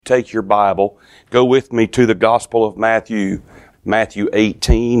take your Bible, go with me to the Gospel of Matthew. Matthew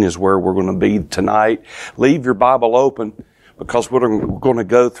 18 is where we're going to be tonight. Leave your Bible open because we're going to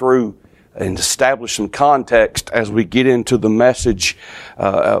go through and establish some context as we get into the message,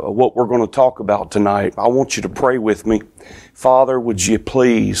 what we're going to talk about tonight. I want you to pray with me. Father, would you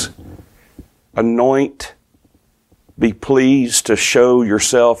please anoint, be pleased to show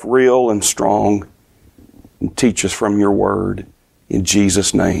yourself real and strong, and teach us from your word. In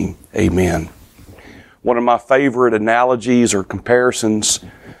Jesus' name, amen. One of my favorite analogies or comparisons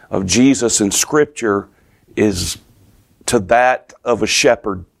of Jesus in Scripture is to that of a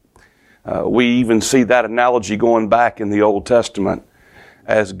shepherd. We even see that analogy going back in the Old Testament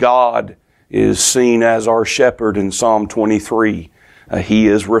as God is seen as our shepherd in Psalm 23. He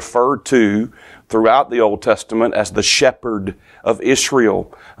is referred to throughout the Old Testament as the shepherd of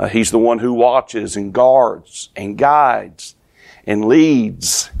Israel. He's the one who watches and guards and guides and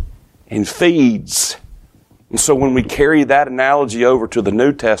leads and feeds. And so when we carry that analogy over to the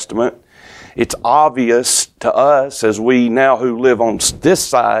New Testament, it's obvious to us as we now who live on this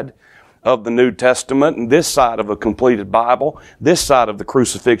side of the New Testament and this side of a completed Bible, this side of the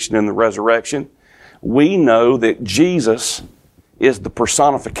crucifixion and the resurrection, we know that Jesus is the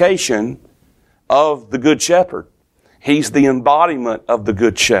personification of the Good Shepherd. He's the embodiment of the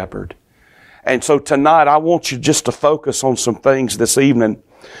Good Shepherd. And so tonight I want you just to focus on some things this evening.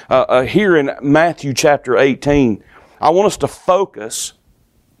 Here in Matthew chapter 18, I want us to focus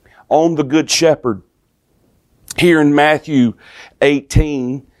on the Good Shepherd. Here in Matthew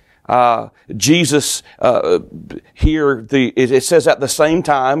 18, Jesus, it says, at the same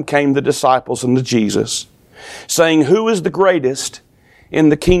time came the disciples unto Jesus, saying, who is the greatest in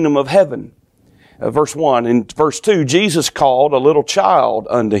the kingdom of heaven? Verse 1. In verse 2, Jesus called a little child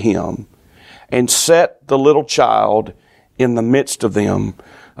unto him, and set the little child in the midst of them.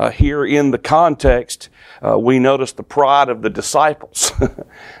 Here in the context, we notice the pride of the disciples.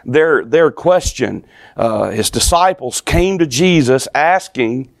 Their question, his disciples came to Jesus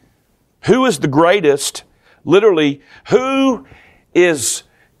asking, who is the greatest? Literally, who is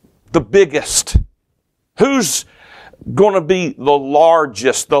the biggest? Who's going to be the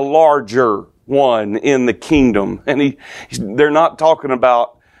largest, the larger one in the kingdom? And they're not talking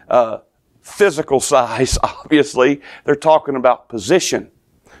about physical size, obviously. They're talking about position.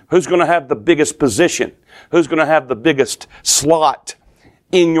 Who's going to have the biggest position? Who's going to have the biggest slot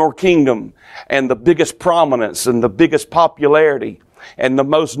in your kingdom and the biggest prominence and the biggest popularity and the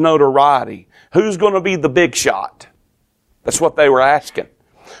most notoriety? Who's going to be the big shot? That's what they were asking.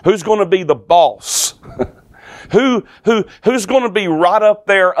 Who's going to be the boss? Who's going to be right up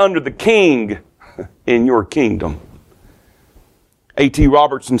there under the king in your kingdom? A.T.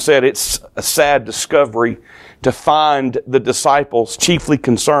 Robertson said it's a sad discovery to find the disciples chiefly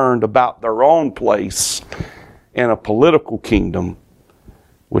concerned about their own place in a political kingdom,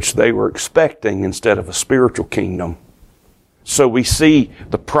 which they were expecting instead of a spiritual kingdom. So we see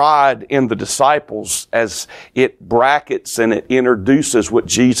the pride in the disciples as it brackets and it introduces what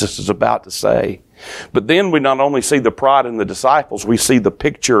Jesus is about to say. But then we not only see the pride in the disciples, we see the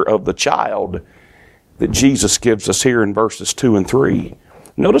picture of the child that Jesus gives us here in verses 2 and 3.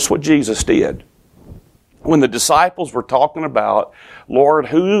 Notice what Jesus did. When the disciples were talking about, Lord,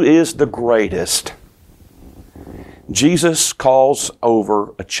 who is the greatest? Jesus calls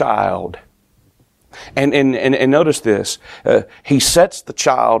over a child. And notice this. He sets the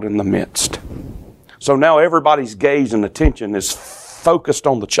child in the midst. So now everybody's gaze and attention is focused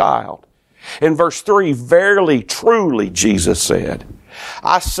on the child. In verse 3, verily, truly, Jesus said,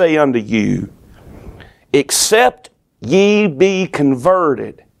 I say unto you, except ye be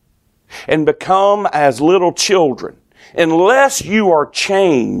converted and become as little children, unless you are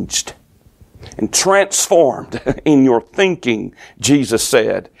changed and transformed in your thinking, Jesus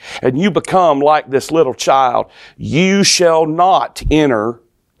said, and you become like this little child, you shall not enter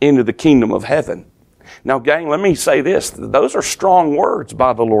into the kingdom of heaven. Now, gang, let me say this. Those are strong words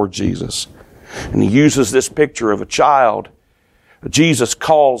by the Lord Jesus. And he uses this picture of a child. Jesus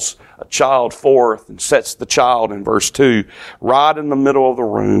calls a child forth and sets the child in verse 2 right in the middle of the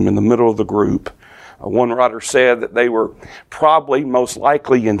room, in the middle of the group. One writer said that they were probably most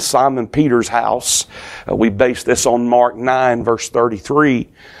likely in Simon Peter's house. We base this on Mark 9 verse 33,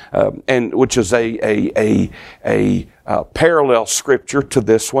 and which is a parallel scripture to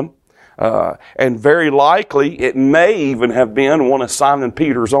this one. And very likely it may even have been one of Simon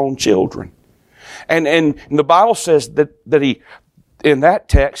Peter's own children. And the Bible says that he, in that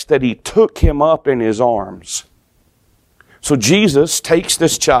text, that he took him up in his arms. So Jesus takes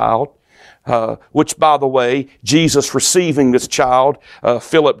this child, which, by the way, Jesus receiving this child,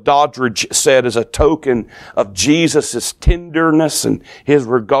 Philip Doddridge said, is a token of Jesus' tenderness and his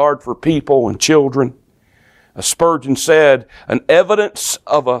regard for people and children. Spurgeon said, an evidence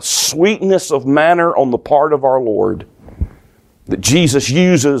of a sweetness of manner on the part of our Lord. That Jesus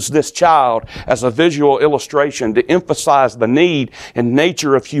uses this child as a visual illustration to emphasize the need and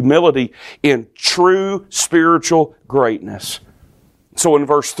nature of humility in true spiritual greatness. So in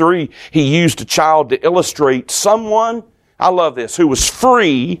verse 3, he used a child to illustrate someone, I love this, who was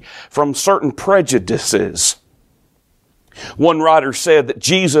free from certain prejudices. One writer said that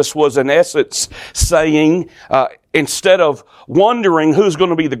Jesus was in essence saying, instead of wondering who's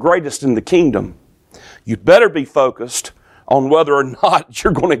going to be the greatest in the kingdom, you'd better be focused on whether or not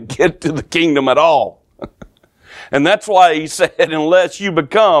you're going to get to the kingdom at all. And that's why he said, unless you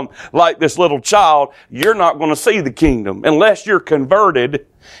become like this little child, you're not going to see the kingdom. Unless you're converted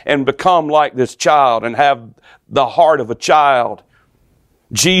and become like this child and have the heart of a child.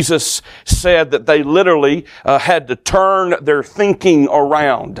 Jesus said that they literally had to turn their thinking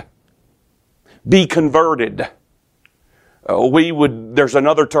around. Be converted. There's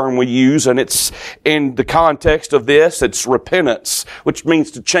another term we use, and it's in the context of this, it's repentance, which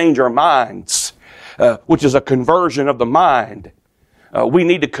means to change our minds, which is a conversion of the mind. We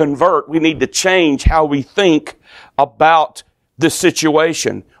need to convert. We need to change how we think about this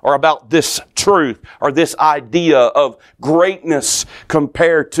situation or about this truth or this idea of greatness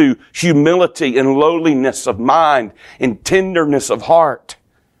compared to humility and lowliness of mind and tenderness of heart.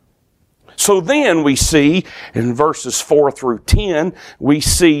 So then we see in verses 4 through 10, we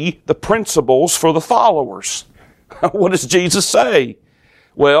see the principles for the followers. What does Jesus say?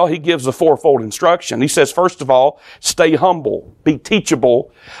 Well, he gives a fourfold instruction. He says, first of all, stay humble, be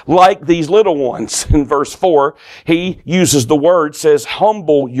teachable, like these little ones. In verse 4, he uses the word, says,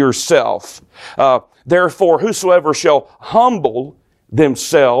 humble yourself. Therefore, whosoever shall humble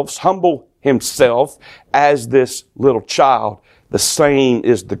himself as this little child, the same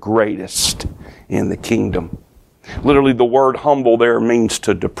is the greatest in the kingdom. Literally, the word humble there means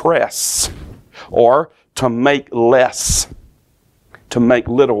to depress or to make less. To make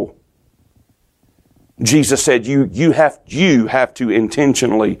little. Jesus said you have to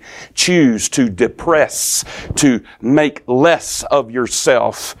intentionally choose to depress, to make less of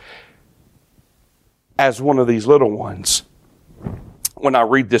yourself as one of these little ones. When I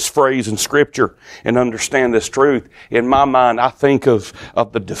read this phrase in Scripture and understand this truth, in my mind I think of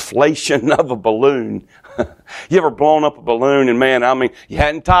the deflation of a balloon. You ever blown up a balloon and you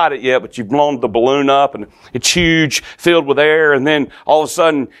hadn't tied it yet, but you've blown the balloon up and it's huge, filled with air, and then all of a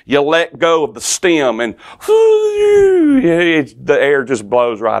sudden you let go of the stem and the air just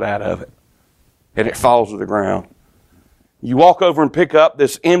blows right out of it and it falls to the ground. You walk over and pick up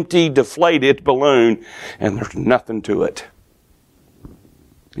this empty, deflated balloon and there's nothing to it.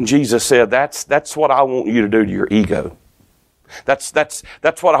 And Jesus said, that's what I want you to do to your ego. That's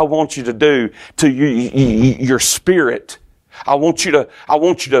what I want you to do to your spirit. I want you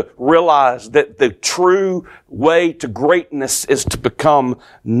to realize that the true way to greatness is to become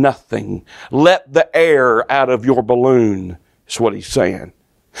nothing. Let the air out of your balloon, is what he's saying.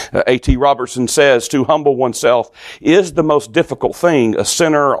 A.T. Robertson says, to humble oneself is the most difficult thing a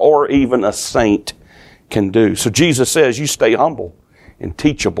sinner or even a saint can do. So Jesus says, you stay humble and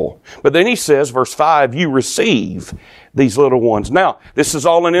teachable. But then he says, verse 5, you receive these little ones. Now, this is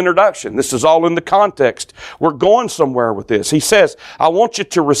all an introduction. This is all in the context. We're going somewhere with this. He says, I want you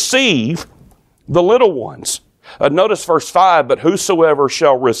to receive the little ones. Notice verse 5, but whosoever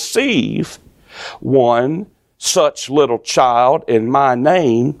shall receive one such little child in my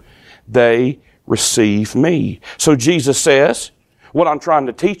name, they receive me. So Jesus says, what I'm trying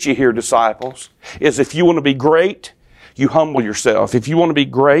to teach you here, disciples, is if you want to be great, you humble yourself. If you want to be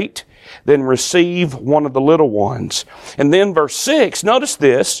great, then receive one of the little ones. And then verse 6, notice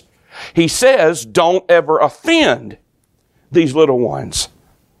this. He says, don't ever offend these little ones.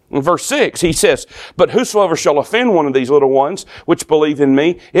 In verse 6, he says, but whosoever shall offend one of these little ones, which believe in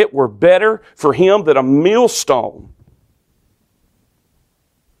me, it were better for him that a millstone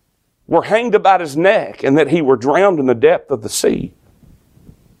were hanged about his neck, and that he were drowned in the depth of the sea.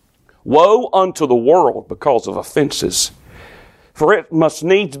 Woe unto the world because of offenses. For it must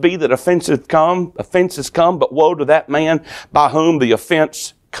needs be that offenses come, but woe to that man by whom the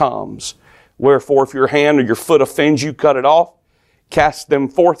offense comes. Wherefore, if your hand or your foot offends you, cut it off. Cast them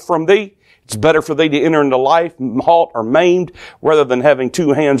forth from thee. It's better for thee to enter into life, halt or maimed, rather than having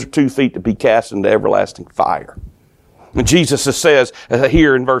 2 hands or 2 feet to be cast into everlasting fire. And Jesus says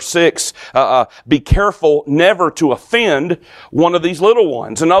here in verse 6, be careful never to offend one of these little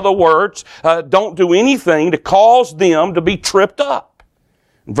ones. In other words, don't do anything to cause them to be tripped up.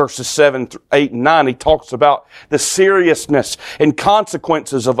 In verses 7, 8, and 9, he talks about the seriousness and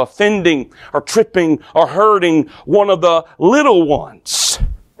consequences of offending or tripping or hurting one of the little ones.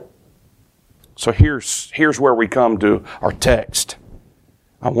 So here's where we come to our text.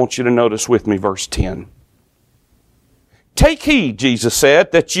 I want you to notice with me verse 10. Take heed, Jesus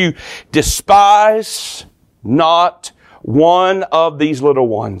said, that you despise not one of these little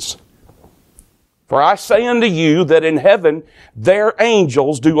ones. For I say unto you that in heaven their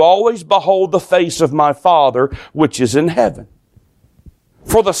angels do always behold the face of my Father which is in heaven.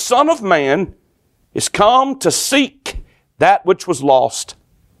 For the Son of Man is come to seek that which was lost.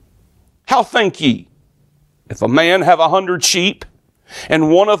 How think ye, if a man have 100 sheep,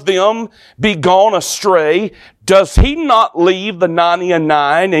 and one of them be gone astray, does he not leave the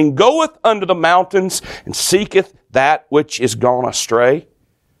 99 and goeth unto the mountains and seeketh that which is gone astray?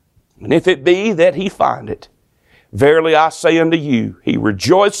 And if it be that he find it, verily I say unto you, he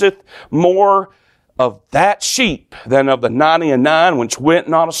rejoiceth more of that sheep than of the 99 which went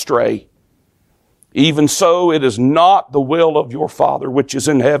not astray. Even so, it is not the will of your Father which is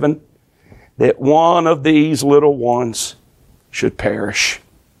in heaven that one of these little ones should perish.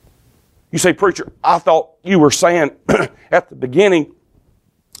 You say, preacher, I thought you were saying at the beginning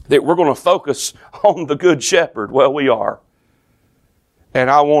that we're going to focus on the Good Shepherd. Well, we are. And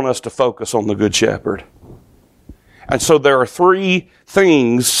I want us to focus on the Good Shepherd. And so there are three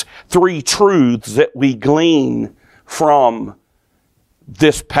things, three truths that we glean from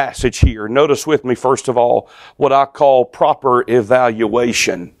this passage here. Notice with me, first of all, what I call proper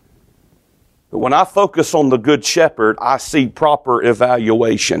evaluation. But when I focus on the Good Shepherd, I see proper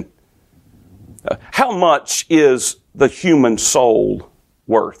evaluation. How much is the human soul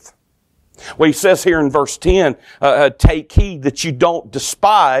worth? Well, he says here in verse 10, take heed that you don't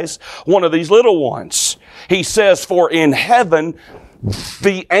despise one of these little ones. He says, for in heaven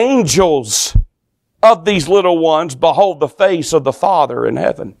the angels of these little ones behold the face of the Father in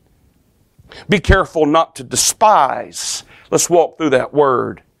heaven. Be careful not to despise. Let's walk through that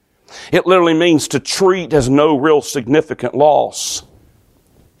word. It literally means to treat as no real significant loss.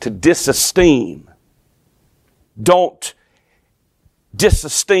 To disesteem. Don't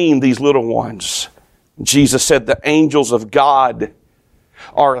disesteem these little ones. Jesus said the angels of God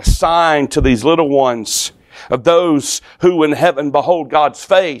are assigned to these little ones. Of those who in heaven behold God's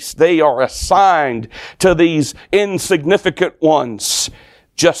face, they are assigned to these insignificant ones,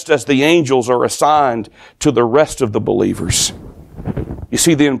 just as the angels are assigned to the rest of the believers. You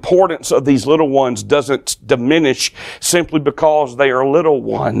see, the importance of these little ones doesn't diminish simply because they are little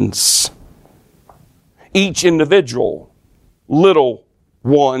ones. Each individual little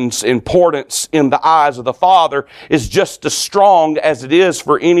one's importance in the eyes of the Father is just as strong as it is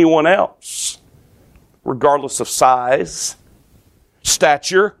for anyone else, regardless of size,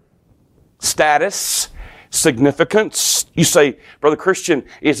 stature, status, significance. You say, Brother Christian,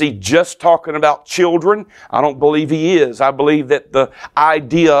 is he just talking about children? I don't believe he is. I believe that the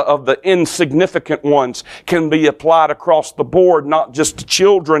idea of the insignificant ones can be applied across the board, not just to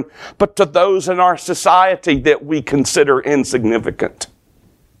children, but to those in our society that we consider insignificant.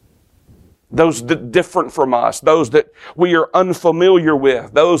 Those that different from us, those that we are unfamiliar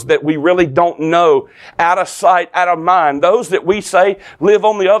with, those that we really don't know, out of sight, out of mind, those that we say live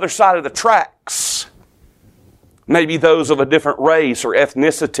on the other side of the tracks. Maybe those of a different race or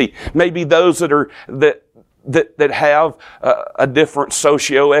ethnicity. Maybe those that have a different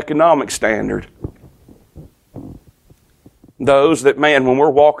socioeconomic standard. Those that, man, when we're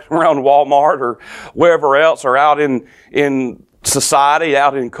walking around Walmart or wherever else or out in society,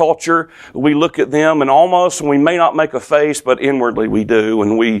 out in culture, we look at them and we may not make a face, but inwardly we do,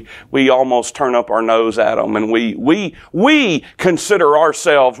 and we almost turn up our nose at them, and we consider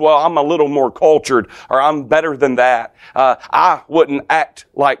ourselves, well, I'm a little more cultured, or I'm better than that. I wouldn't act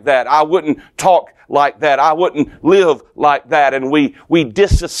like that. I wouldn't talk like that. I wouldn't live like that. And we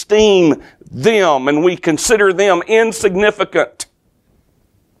disesteem them, and we consider them insignificant.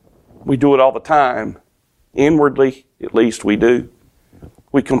 We do it all the time. Inwardly, at least we do.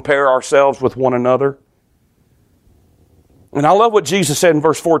 We compare ourselves with one another. And I love what Jesus said in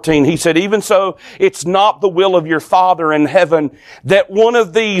verse 14. He said, even so, it's not the will of your Father in heaven that one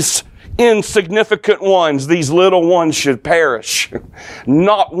of these insignificant ones, these little ones, should perish.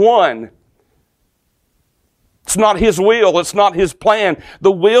 Not one. It's not His will. It's not His plan.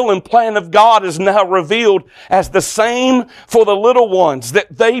 The will and plan of God is now revealed as the same for the little ones,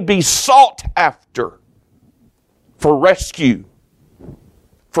 that they be sought after. for rescue,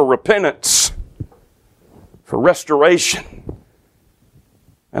 for repentance, for restoration.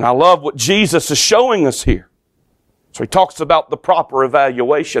 And I love what Jesus is showing us here. So he talks about the proper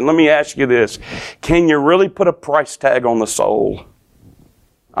evaluation. Let me ask you this. Can you really put a price tag on the soul?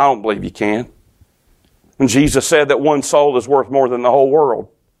 I don't believe you can. And Jesus said that one soul is worth more than the whole world.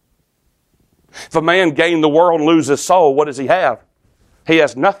 If a man gain the world and lose his soul, what does he have? He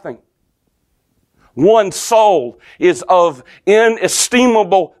has nothing. One soul is of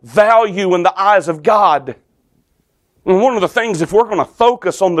inestimable value in the eyes of God. And one of the things, if we're going to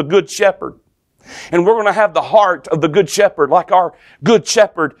focus on the Good Shepherd, and we're going to have the heart of the Good Shepherd like our Good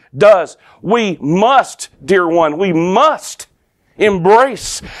Shepherd does, we must, dear one, we must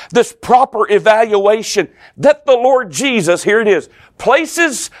embrace this proper evaluation that the Lord Jesus, here it is,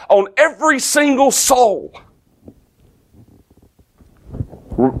 places on every single soul.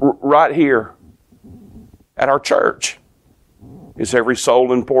 Right here at our church. Is every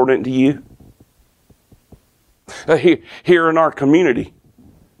soul important to you? Here in our community,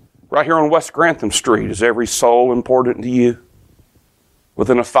 right here on West Grantham Street, is every soul important to you?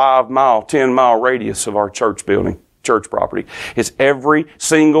 Within a 5-mile, 10-mile radius of our church building, church property, is every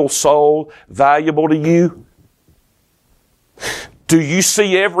single soul valuable to you? Do you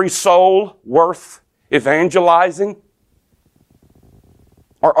see every soul worth evangelizing?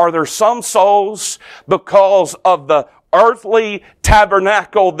 Or are there some souls, because of the earthly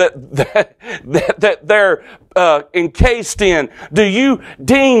tabernacle that they're encased in, do you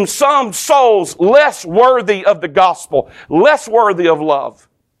deem some souls less worthy of the gospel, less worthy of love,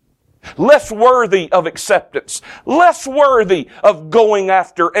 less worthy of acceptance, less worthy of going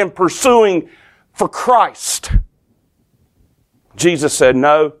after and pursuing for Christ? Jesus said,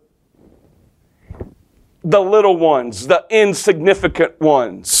 no. The little ones, the insignificant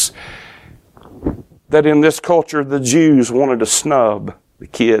ones, that in this culture the Jews wanted to snub the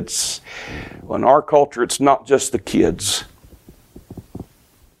kids. Well, in our culture, it's not just the kids.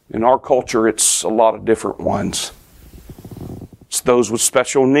 In our culture, it's a lot of different ones. It's those with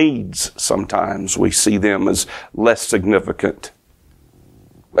special needs. Sometimes we see them as less significant.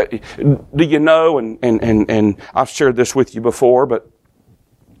 Do you know, and I've shared this with you before, but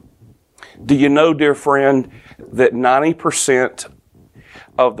do you know, dear friend, that 90%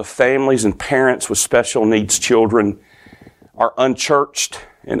 of the families and parents with special needs children are unchurched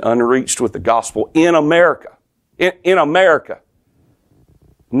and unreached with the gospel in America? In America.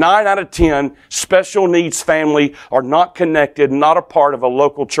 9 out of 10 special needs family are not connected, not a part of a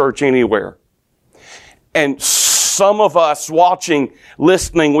local church anywhere. And some of us watching,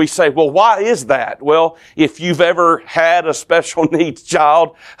 listening, we say, well, why is that? Well, if you've ever had a special needs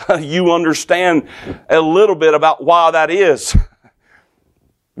child, you understand a little bit about why that is.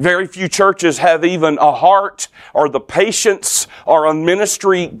 Very few churches have even a heart or the patience or a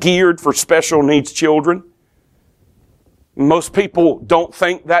ministry geared for special needs children. Most people don't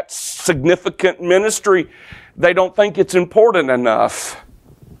think that's significant ministry. They don't think it's important enough.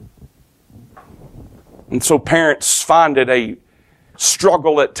 And so parents find it a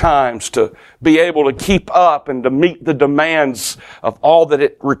struggle at times to be able to keep up and to meet the demands of all that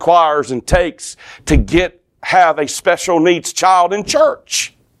it requires and takes to have a special needs child in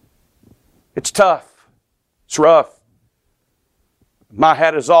church. It's tough. It's rough. My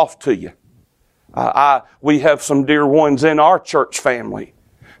hat is off to you. We have some dear ones in our church family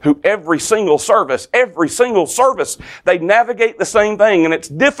who every single service, they navigate the same thing, and it's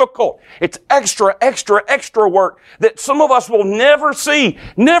difficult. It's extra work that some of us will never see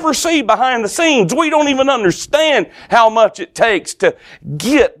behind the scenes. We don't even understand how much it takes to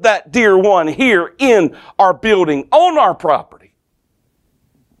get that dear one here in our building, on our property.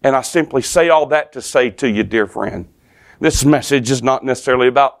 And I simply say all that to say to you, dear friend, this message is not necessarily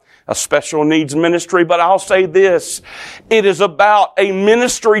about a special needs ministry, but I'll say this. It is about a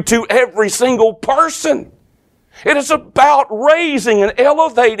ministry to every single person. It is about raising and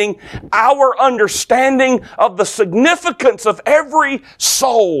elevating our understanding of the significance of every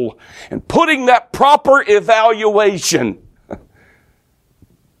soul and putting that proper evaluation that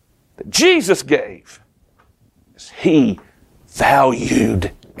Jesus gave as He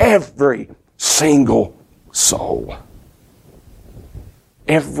valued every single soul.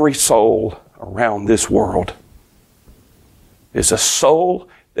 Every soul around this world is a soul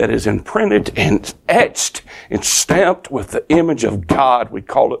that is imprinted and etched and stamped with the image of God. We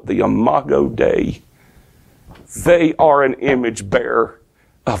call it the Imago Dei. They are an image bearer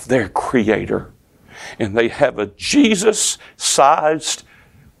of their Creator. And they have a Jesus-sized,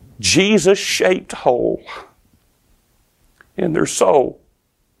 Jesus-shaped hole in their soul.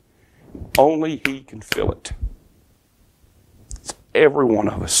 Only He can fill it. every one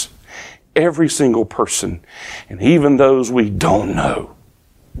of us, every single person, and even those we don't know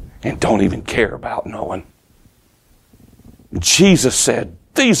and don't even care about knowing. Jesus said,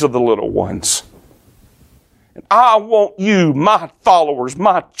 these are the little ones. And I want you, my followers,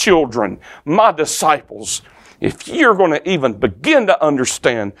 my children, my disciples, if you're going to even begin to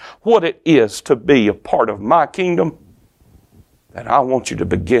understand what it is to be a part of my kingdom, then I want you to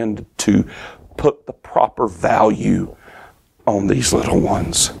begin to put the proper value on these little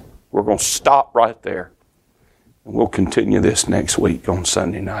ones. We're going to stop right there. And we'll continue this next week on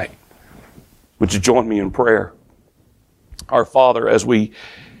Sunday night. Would you join me in prayer? Our Father, as we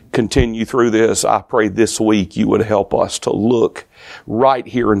continue through this, I pray this week you would help us to look right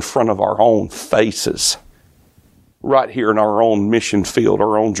here in front of our own faces, right here in our own mission field,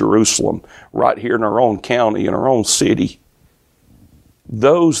 our own Jerusalem, right here in our own county, in our own city.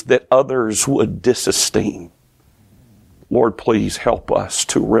 Those that others would disesteem. Lord, please help us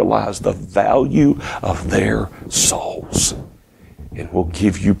to realize the value of their souls. And we'll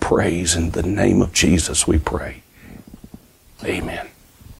give you praise in the name of Jesus, we pray. Amen.